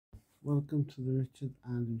Welcome to the Richard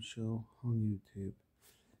Adams Show on YouTube.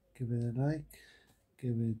 Give it a like,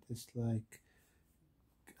 give it a dislike,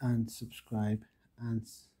 and subscribe, and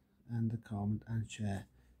a comment and share.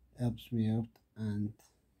 Helps me out, and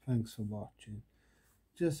thanks for watching.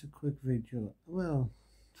 Just a quick video. Well,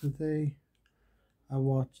 today I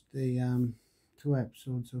watched the 2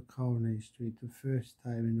 episodes of Coronation Street the first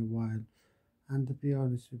time in a while, and to be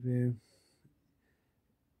honest with you,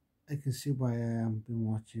 I can see why I haven't been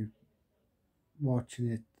watching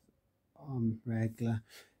it on regular.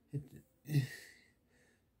 It,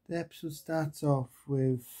 the episode starts off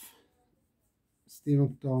with Steve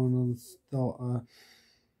McDonald's daughter,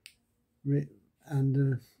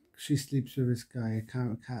 and she sleeps with this guy. I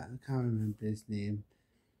can't remember his name.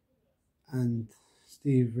 And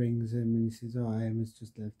Steve rings him and he says, "Oh, Emma's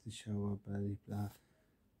just left the shower, blah blah blah."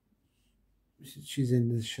 She's in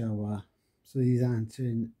the shower, so he's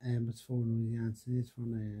answering Emma's phone. He's answering his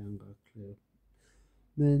phone. I haven't got a clue.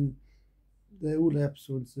 Then the whole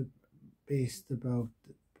episodes are based about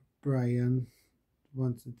Brian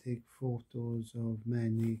wants to take photos of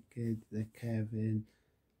men naked, Kevin,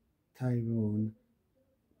 Tyrone,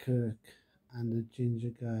 Kirk, and the ginger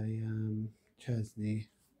guy, Chesney,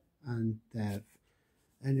 and Dev.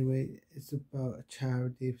 Anyway, it's about a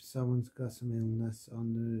charity. If someone's got some illness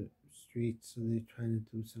on the street, so they're trying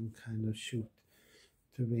to do some kind of shoot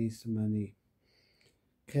to raise some money.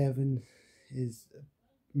 Kevin is the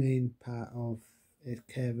main part of it.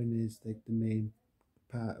 Kevin is like the main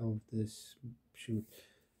part of this shoot,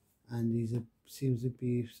 and seems to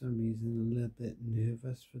be for some reason a little bit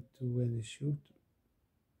nervous to win a shoot.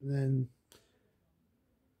 Then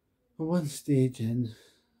at one stage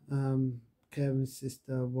Kevin's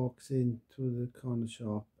sister walks into the corner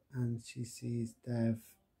shop and she sees Dev.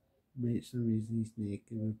 For some reason he's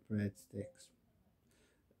naked with breadsticks.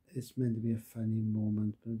 It's meant to be a funny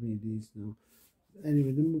moment, but really it's not.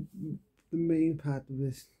 Anyway, the main part of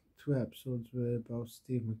this 2 episodes were about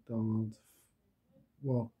Steve McDonald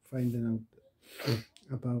finding out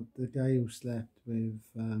about the guy who slept with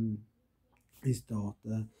his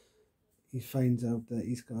daughter. He finds out that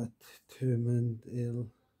he's got a terminal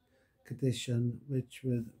condition which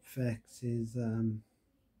would affect his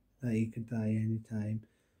that he could die anytime.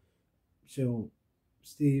 So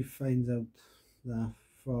Steve finds out that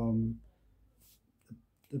from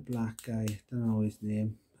the black guy, don't know his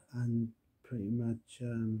name, and pretty much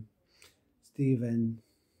Steven,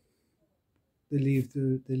 they leave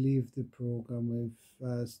the program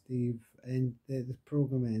with Steve, and the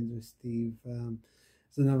program ends with Steve.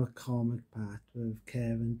 There's another comic part with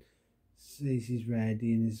Kevin says he's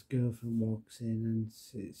ready, and his girlfriend walks in and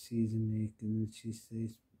sees him naked, and she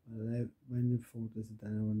says, "Well, when the photos are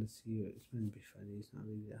done, I want to see you." It's meant to be funny. It's not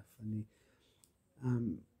really that funny.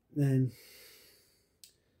 Then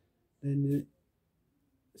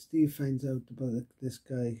Steve finds out about this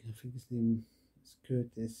guy. I think his name is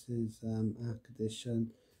Curtis. His heart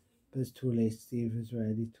condition, but it's too late. Steve has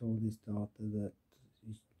already told his daughter that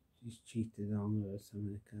he's cheated on her or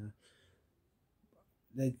something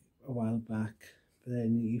like a while back. But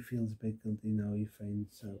then he feels a bit guilty now. He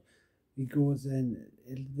finds so he goes in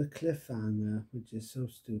the cliffhanger, which is so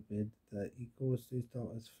stupid, that he goes to his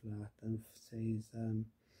daughter's flat and says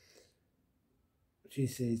she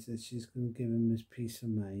says that she's going to give him his peace of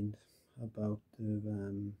mind about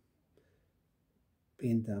the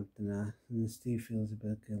being dumped and that, and Steve feels a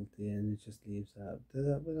bit guilty and it just leaves that.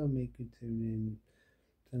 That will make you tune in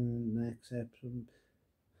to the next episode?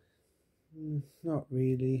 Not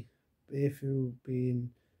really. But if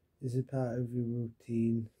this is part of your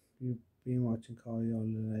routine, you've been watching Corey all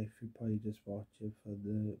your life, you probably just watch it for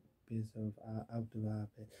the bit of out of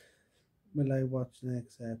habit. Will I watch the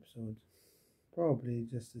next episode? Probably,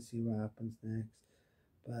 just to see what happens next.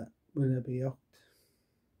 But will it be hooked?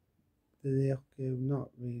 Did they hook you? Not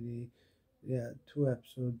really. Yeah, 2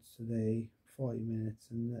 episodes today, 40 minutes,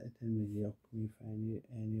 and it didn't really hook me for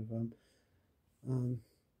any of them.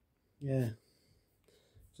 Yeah,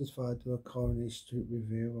 just thought I'd do a Coronation Street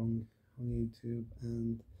review on YouTube,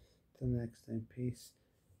 and till next time, peace.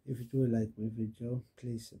 If you do like my video,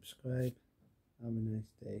 please subscribe. Have a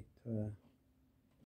nice day. Ta-ra.